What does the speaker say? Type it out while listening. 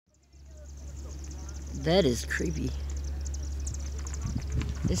That is creepy.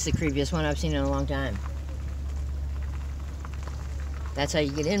 This is the creepiest one I've seen in a long time. That's how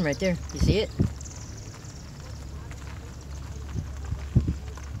you get in right there. You see it?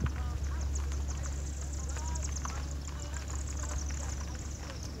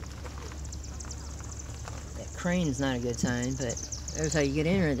 That crane's not a good sign, but there's how you get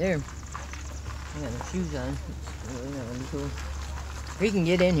in right there. I got no shoes on. It's really not really cool. We can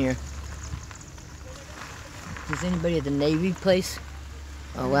get in here. Is anybody at the Navy place?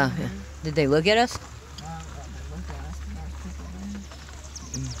 Oh wow. Yeah. Did they look at us?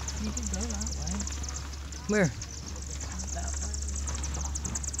 You can go that way. Where? That way.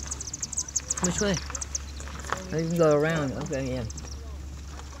 Which way? Oh, you can go around. Okay, yeah.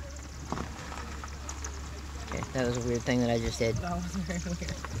 Okay, that was a weird thing that I just did. That was very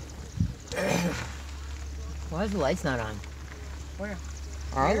weird. Why is the lights not on? Where?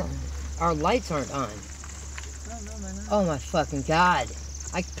 Our lights aren't on. No, they're not. Oh my fucking god.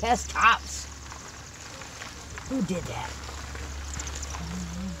 I passed cops. Who did that?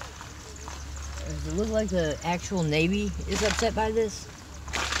 Does it look like the actual Navy is upset by this?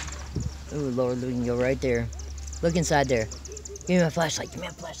 Oh Lord, we can go right there. Look inside there. Give me my flashlight. Give me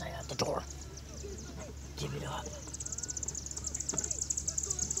my flashlight out the door. Give it up.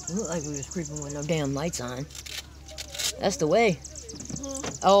 It looked like we was creeping with no damn lights on. That's the way.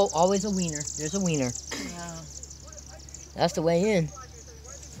 Oh, always a wiener. There's a wiener. Yeah. That's the way in.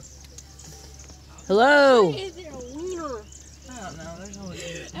 Hello. Why is there a wiener? I don't know. There's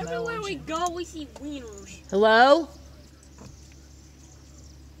always Everywhere we go, we see wieners. Hello.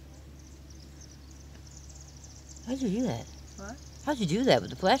 How'd you do that? What? How'd you do that with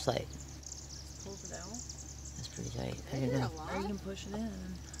the flashlight? Pulls it out. That's pretty tight. I Is didn't there know. a Or you lot? can push it in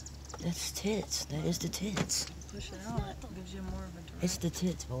and That's tits. That is the tits. push it out. It gives you more of a direct. It's the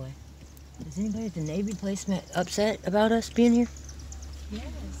tits, boy. Is anybody at the Navy place upset about us being here? Yes.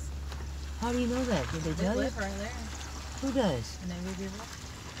 How do you know that? Did they They tell you? live right there. Who does? And they live here.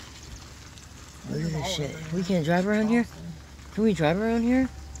 Look at this shit. We can't drive around here? Can we drive around here?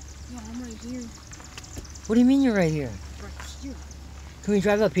 Yeah, I'm right here. What do you mean you're right here? Right here. Can we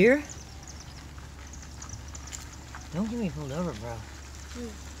drive up here? Don't get me pulled over, bro.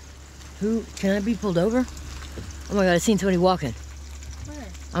 Who? Can I be pulled over? Oh my god, I seen somebody walking. Where?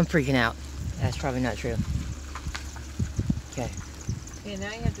 I'm freaking out. That's probably not true. Okay. Yeah,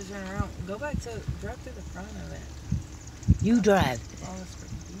 now you have to turn around. Go back to, drive through the front of it. You drive. All this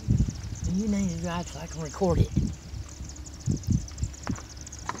freaking And you need to drive so I can record it.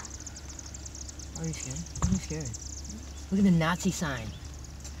 Are you scared? I'm scared. Look at the Nazi sign.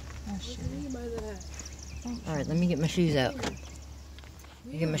 Oh, shit. Alright, let me get my shoes out. Let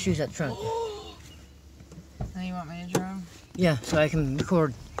me get my shoes out the trunk. Now you want me to drive? Yeah, so I can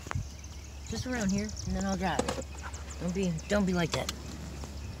record. Just around here, and then I'll drive. Don't be like that.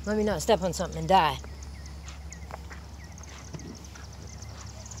 Let me not step on something and die.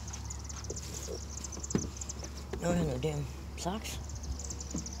 No, no damn socks.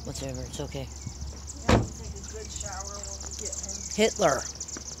 Whatever, it's okay. We have to take a good shower when we get home. Hitler.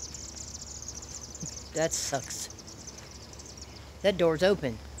 That sucks. That door's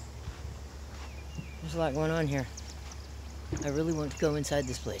open. There's a lot going on here. I really want to go inside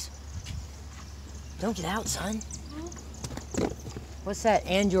this place. Don't get out, son. What's that?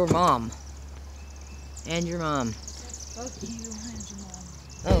 And your mom. And your mom. Fuck you and your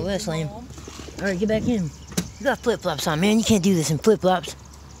mom. Oh, that's lame. Alright, get back in. You got flip-flops on, man. You can't do this in flip-flops.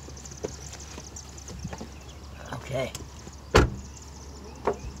 Okay.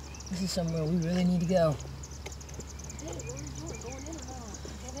 This is somewhere we really need to go.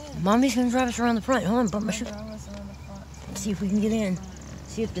 Mommy's gonna drive us around the front. Hold on, bump my shoe. See if we can get in.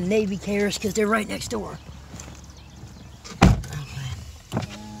 See if the Navy cares, because they're right next door. Okay.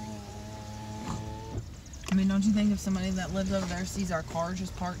 I mean, don't you think if somebody that lives over there sees our car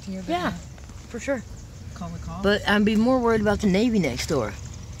just parked here, they're Yeah, gonna for sure. call the cops? But I'd be more worried about the Navy next door.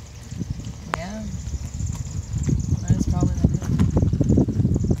 Yeah. That is probably the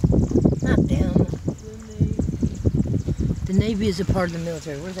Not them. The Navy is a part of the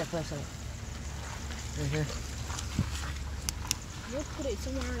military. Where's that flashlight? Right here. We'll put it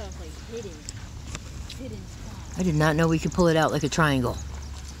somewhere that's like hidden spot. I did not know we could pull it out like a triangle.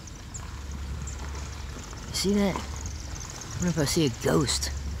 You see that? I wonder if I see a ghost.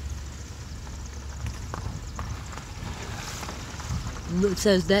 It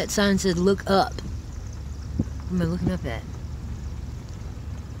says, that sign says look up. What am I looking up at?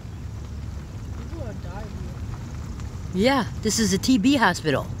 People have died here. Yeah, this is a TB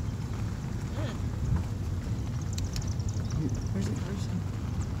hospital. Where's the person?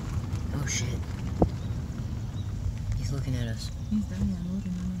 Oh shit. he's looking at us. He's definitely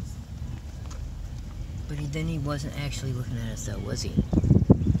looking at us. But then he wasn't actually looking at us though, was he?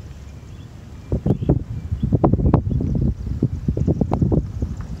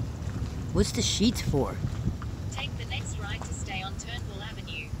 What's the sheets for? Take the next right to stay on Turnbull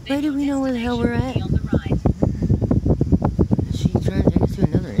Avenue. Why do we know where the hell we're at? On the right. Is she trying to take us to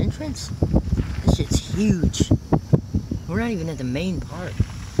another entrance? This shit's huge. We're not even at the main part.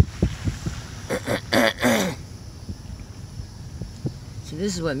 So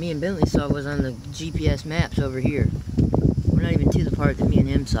this is what me and Bentley saw was on the GPS maps over here. We're not even to the part that me and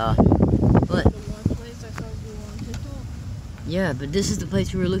him saw. But The one place I saw you on TikTok. yeah, but this is the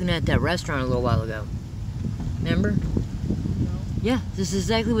place we were looking at that restaurant a little while ago. Remember? No. Yeah, this is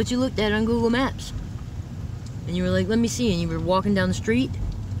exactly what you looked at on Google Maps. And you were like, let me see, and you were walking down the street.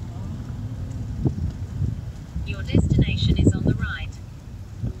 Your destination is on the right.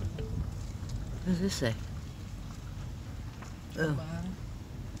 What does this say? Oh,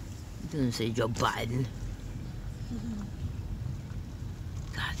 it doesn't say Joe Biden.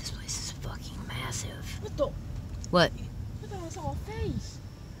 God, this place is fucking massive. What the? What? I thought I saw a face.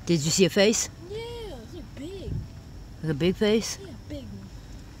 Did you see a face? Yeah, it's like big. Like a big face? Yeah, big one.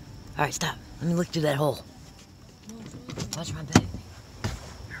 Alright, stop. Let me look through that hole. Watch my back.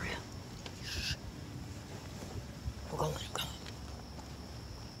 Hurry up. Shh. We're going.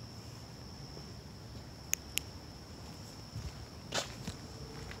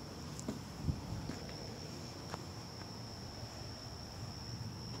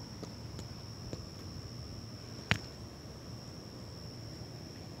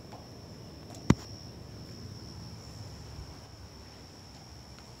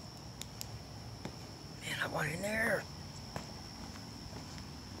 Man, I want in there.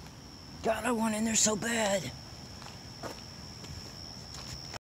 God, I want in there so bad.